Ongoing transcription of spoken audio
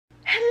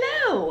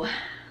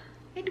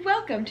and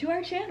welcome to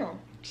our channel.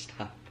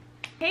 Stop.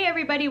 Hey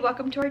everybody,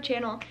 welcome to our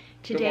channel.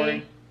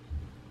 Today,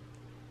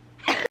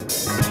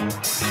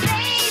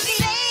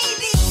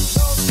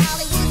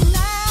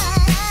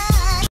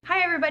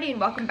 hi everybody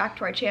and welcome back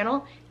to our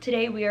channel.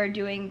 Today we are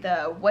doing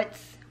the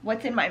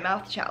what's in my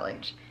mouth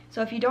challenge.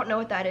 So if you don't know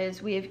what that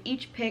is, we have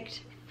each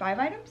picked 5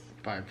 items?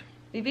 5.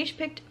 We've each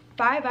picked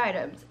 5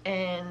 items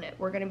and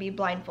we're gonna be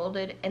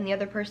blindfolded and the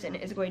other person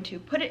is going to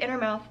put it in her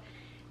mouth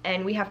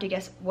and we have to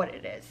guess what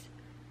it is.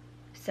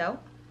 So,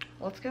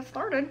 let's get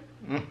started.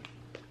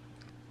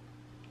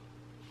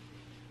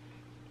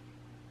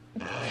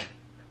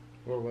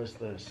 Where was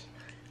this?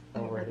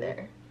 Over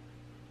there.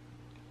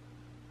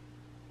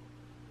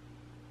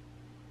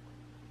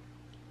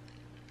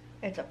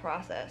 It's a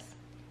process.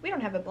 We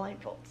don't have a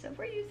blindfold, so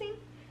we're using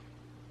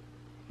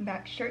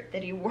Mac's shirt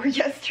that he wore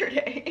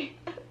yesterday.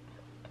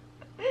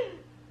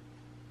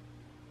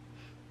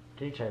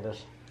 Can you try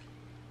this?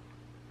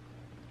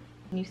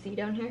 Can you see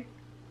down here?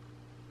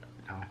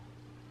 No.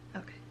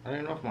 Okay. I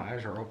don't know if my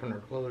eyes are open or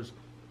closed.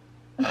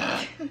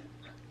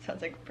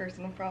 Sounds like a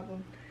personal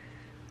problem.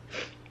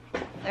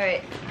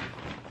 Alright.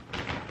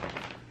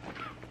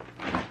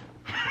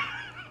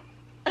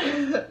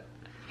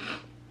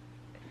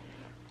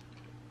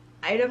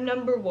 Item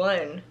number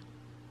 1.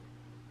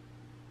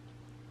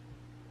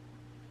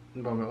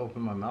 You want me to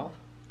open my mouth?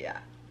 Yeah.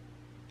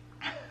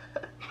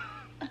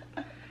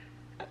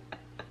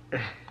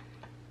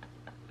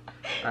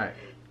 Alright,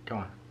 come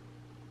on.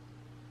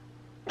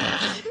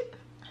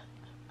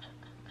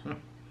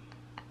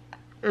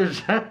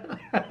 Is that...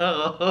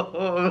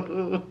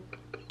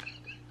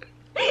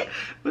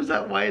 Was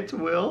that Wyatt's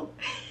will?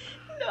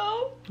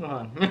 No. Come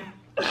on.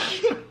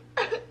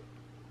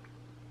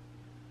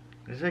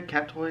 Is it a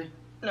cat toy?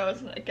 No,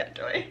 it's not a cat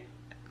toy.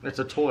 It's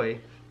a toy.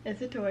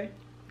 It's a toy.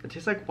 It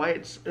tastes like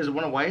Wyatt's. Is it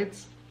one of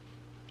Wyatt's?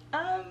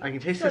 I can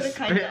taste the spit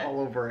kinda. all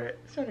over it.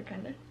 Sorta,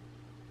 kinda.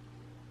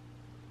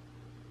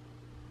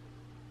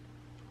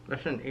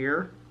 That's an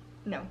ear?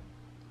 No.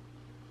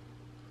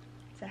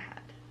 It's a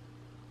hat.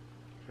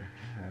 It's a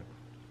hat.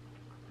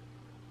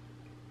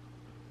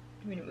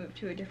 I'm gonna move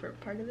to a different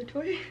part of the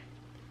toy.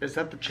 Is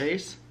that the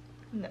chase?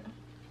 No.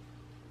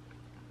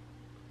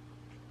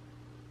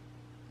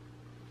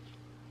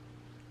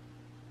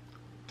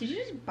 Did you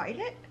just bite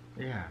it?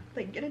 Yeah.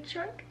 Like get a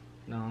chunk?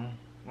 No.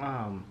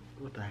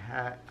 With the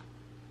hat.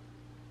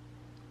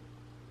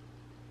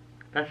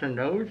 That's a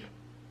nose?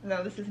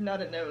 No, this is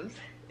not a nose.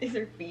 These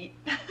are feet.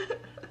 I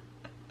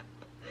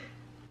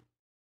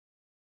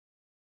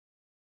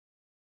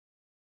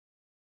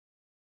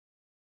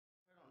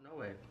don't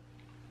know it.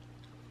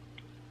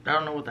 I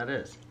don't know what that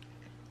is.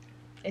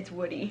 It's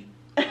woody.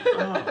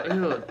 Oh,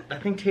 ew.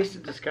 That thing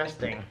tasted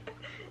disgusting.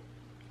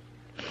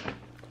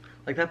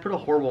 Like, that put a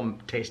horrible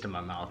taste in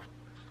my mouth.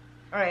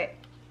 Alright.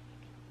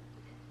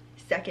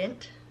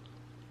 Second.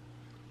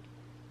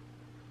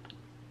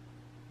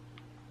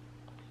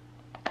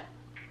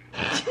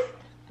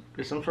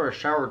 It's some sort of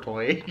shower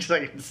toy, because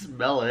I can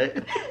smell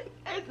it.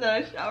 It's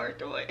not a shower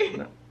toy.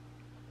 No.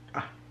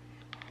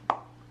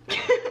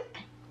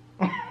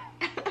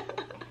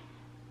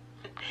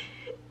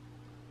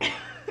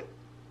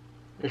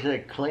 Is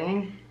it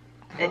cleaning?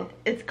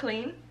 It's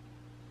clean.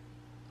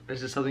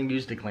 Is it something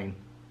used to clean?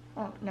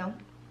 Oh, no.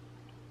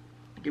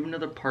 Give me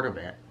another part of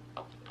it.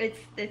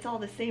 It's all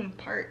the same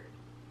part.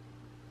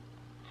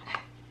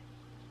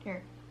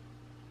 Here.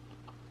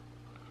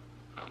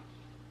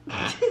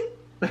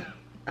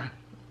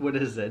 What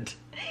is it?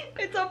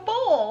 It's a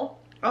bowl.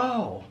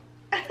 Oh.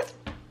 I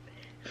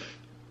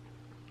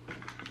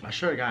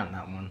should have gotten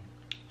that one.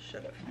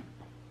 Should have.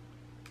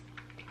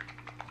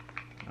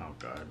 Oh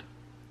God.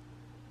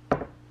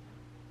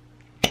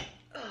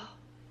 Oh.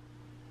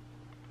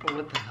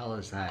 What the hell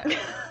is that?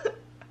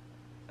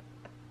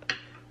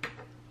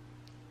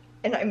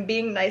 And I'm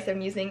being nice,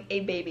 I'm using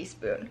a baby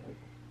spoon.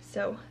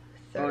 So,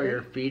 third. Oh,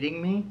 you're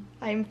feeding me?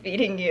 I'm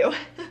feeding you.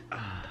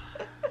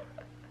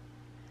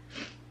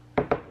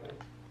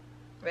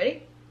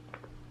 Ready?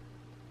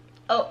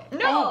 Oh,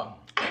 no!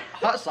 Oh,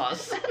 hot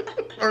sauce.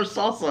 Or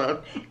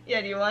salsa.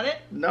 Yeah, do you want it?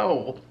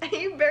 No.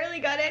 You barely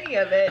got any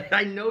of it.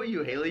 I know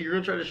you, Haley. You're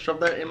gonna try to shove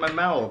that in my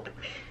mouth.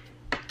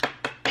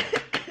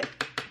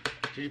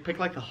 Did you pick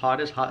like the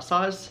hottest hot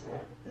sauce?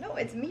 No,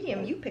 it's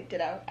medium. You picked it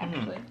out,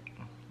 actually. Ugh.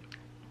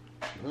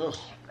 No,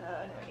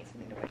 I need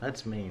something to wipe.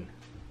 That's mean.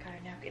 Got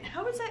a napkin.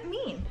 How does that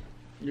mean?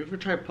 You're gonna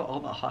try to put all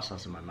that hot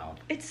sauce in my mouth.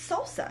 It's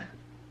salsa.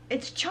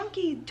 It's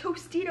chunky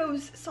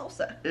Tostitos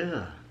salsa.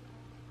 Ew.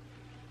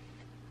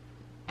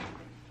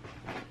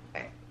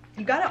 Alright.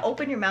 You gotta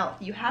open your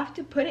mouth. You have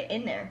to put it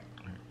in there.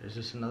 Is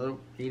this another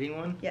eating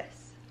one?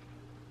 Yes.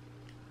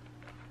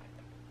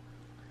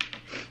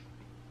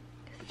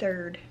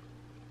 Third.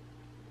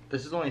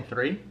 This is only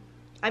 3?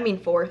 I mean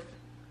 4th.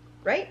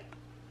 Right?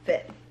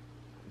 5th.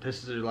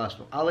 This is your last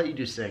one. I'll let you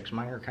do 6.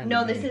 Mine are kind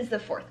No, of this is the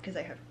 4th because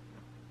I have.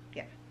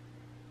 Yeah.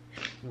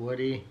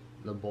 Woody,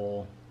 the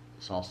bowl,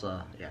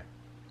 salsa, yeah.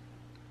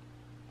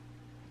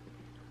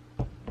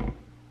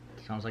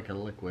 Sounds like a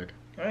liquid.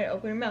 Alright,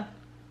 open your mouth.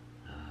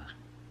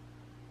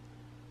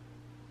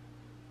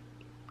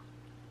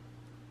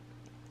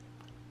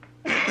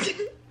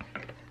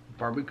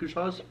 Barbecue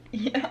sauce?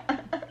 Yeah.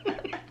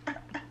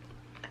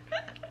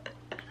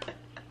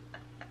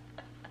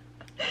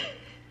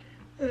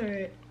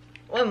 Alright.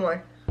 One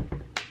more.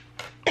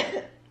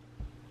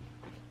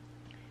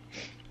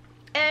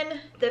 And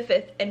the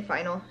fifth and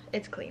final.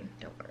 It's clean,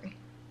 don't worry.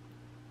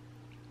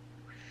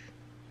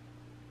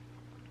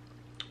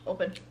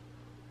 Open.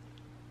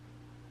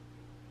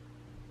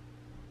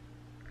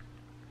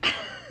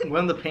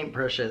 One of the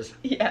paintbrushes.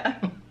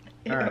 Yeah.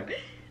 Alright.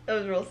 That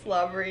was real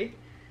slobbery.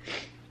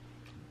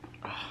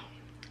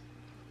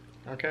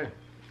 Okay.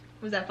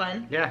 Was that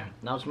fun? Yeah,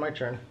 now it's my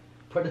turn.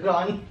 Put it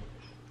on.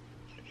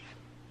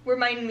 Were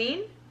mine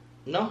mean?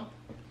 No.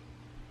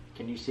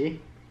 Can you see?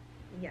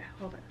 Yeah,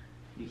 hold on.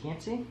 You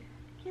can't see?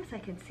 Yes, I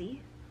can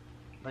see.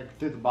 Like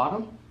through the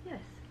bottom?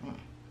 Yes.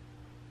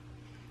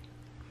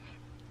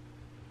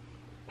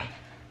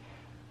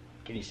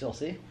 Can you still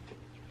see?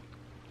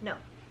 No.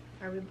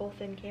 Are we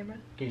both in camera?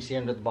 Can you see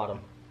under the bottom?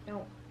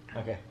 No.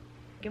 Okay.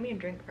 Give me a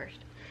drink first.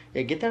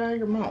 Yeah, get that out of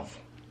your mouth.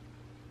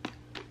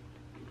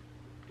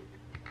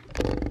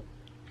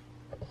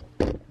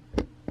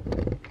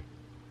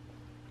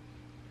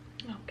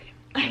 Okay.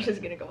 I'm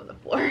just gonna go on the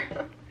floor.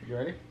 You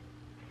ready?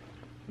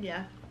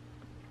 Yeah.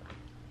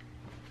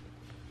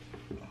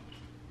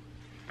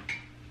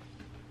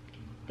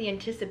 The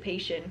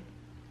anticipation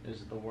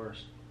is the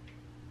worst.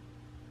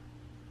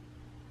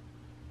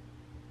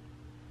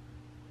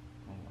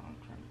 Hold on, I'm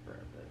trying to grab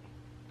it.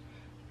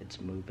 It's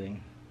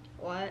moving.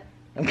 What?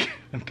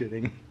 I'm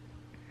kidding.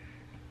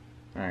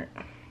 Alright.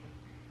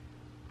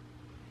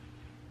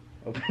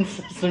 Open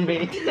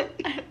sesame.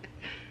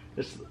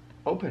 Just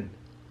open.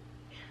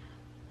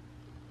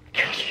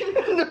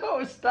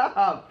 No,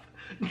 stop.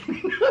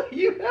 No,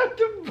 you have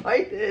to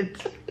bite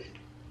it.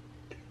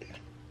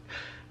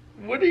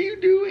 What are you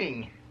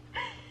doing?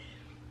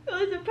 It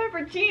was a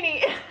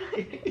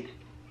peppercini.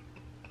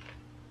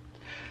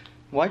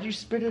 Why'd you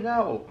spit it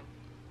out?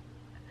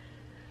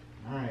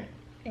 Alright.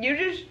 You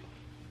just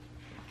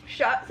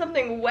shot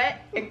something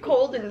wet and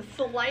cold and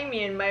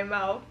slimy in my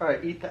mouth.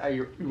 Alright, eat that.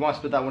 You want to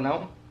spit that one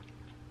out?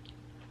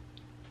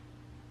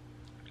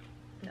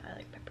 No, I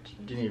like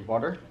peppercini. Do you need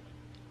water?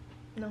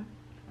 No.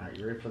 Alright,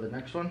 you ready for the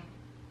next one?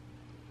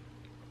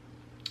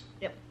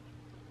 Yep.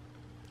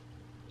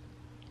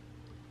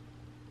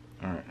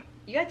 Alright.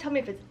 You gotta tell me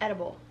if it's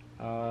edible.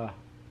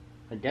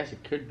 I guess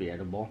it could be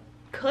edible.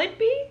 Could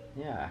be?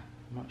 Yeah,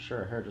 I'm not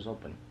sure. Here, just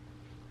open.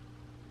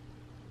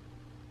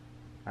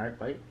 Alright,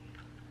 bite.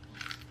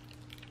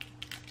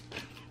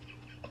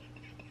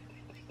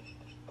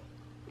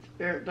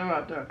 Here,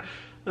 don't.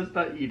 Let's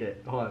not eat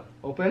it. Hold on.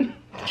 Open.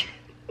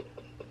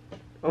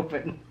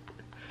 Open.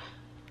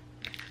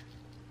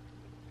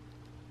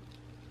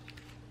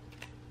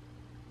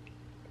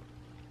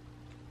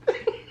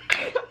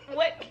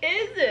 What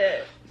is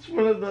it? It's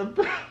one of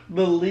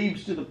the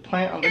leaves to the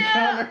plant on the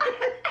counter.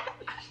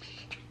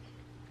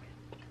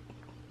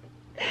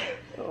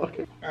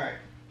 Okay. Alright.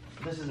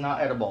 This is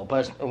not edible,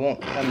 but it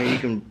won't. I mean, you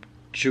can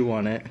chew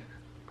on it.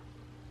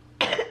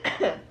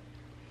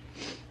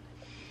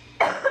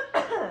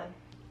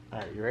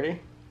 Alright, you ready?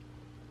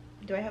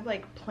 Do I have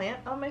like plant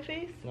on my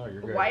face? No,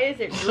 you're good. Why is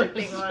it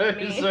dripping on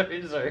me?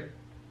 Sorry.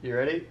 You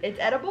ready? It's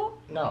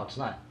edible? No, it's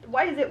not.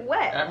 Why is it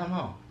wet? I don't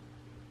know.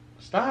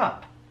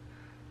 Stop.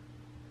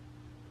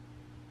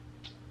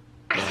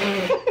 Ew,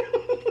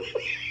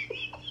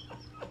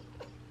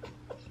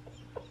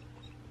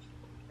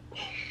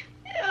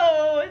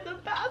 it's a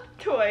bath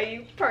toy,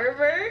 you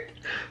pervert.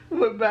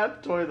 What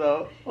bath toy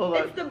though? Hold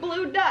on. It's the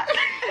blue duck.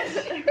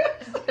 I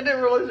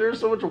didn't realize there was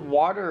so much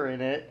water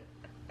in it.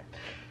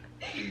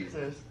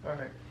 Jesus.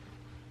 Alright.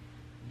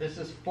 This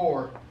is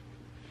 4.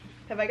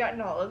 Have I gotten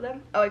all of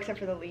them? Oh, except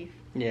for the leaf.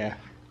 Yeah.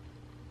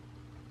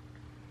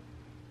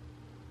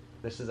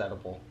 This is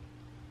edible.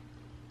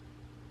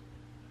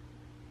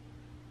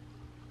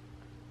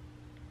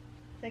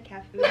 Is that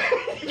cat food?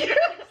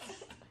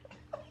 Yes!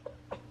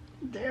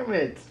 Damn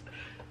it.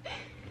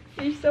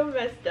 You're so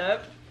messed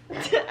up.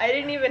 I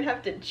didn't even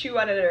have to chew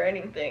on it or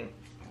anything.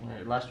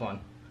 Alright, last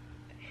one.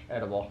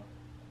 Edible.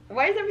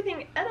 Why is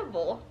everything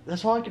edible?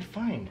 That's all I could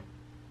find.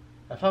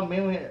 I found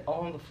mainly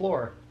all on the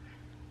floor.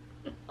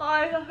 Oh,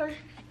 I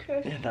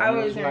Yeah, that I one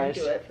was was gonna nice.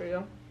 do it for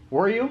you.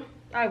 Were you?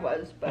 I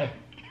was, but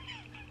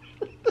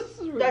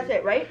That's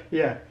it, right?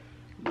 Yeah.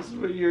 This is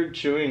what you're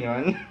chewing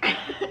on.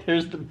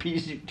 Here's the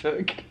piece you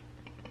took.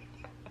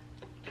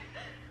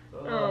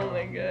 Oh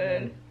my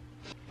god.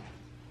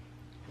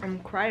 I'm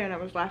crying. I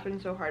was laughing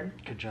so hard.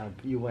 Good job.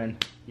 You win.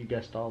 You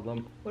guessed all of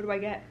them. What do I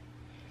get?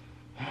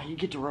 You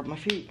get to rub my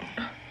feet.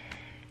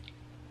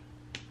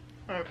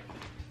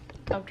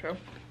 Oh, true.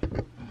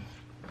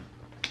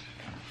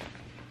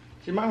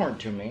 See, mine weren't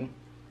too mean.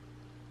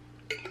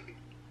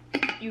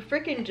 You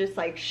freaking just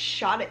like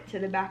shot it to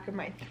the back of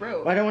my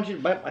throat. Why don't want you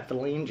to bite my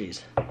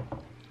phalanges?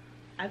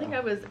 I think I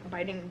was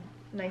biting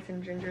nice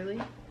and gingerly.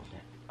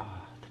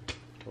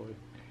 Totally.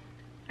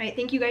 Alright,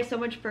 thank you guys so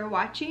much for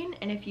watching,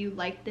 and if you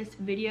liked this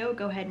video,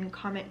 go ahead and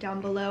comment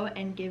down below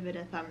and give it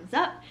a thumbs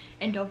up,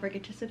 and don't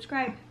forget to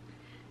subscribe.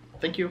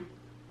 Thank you.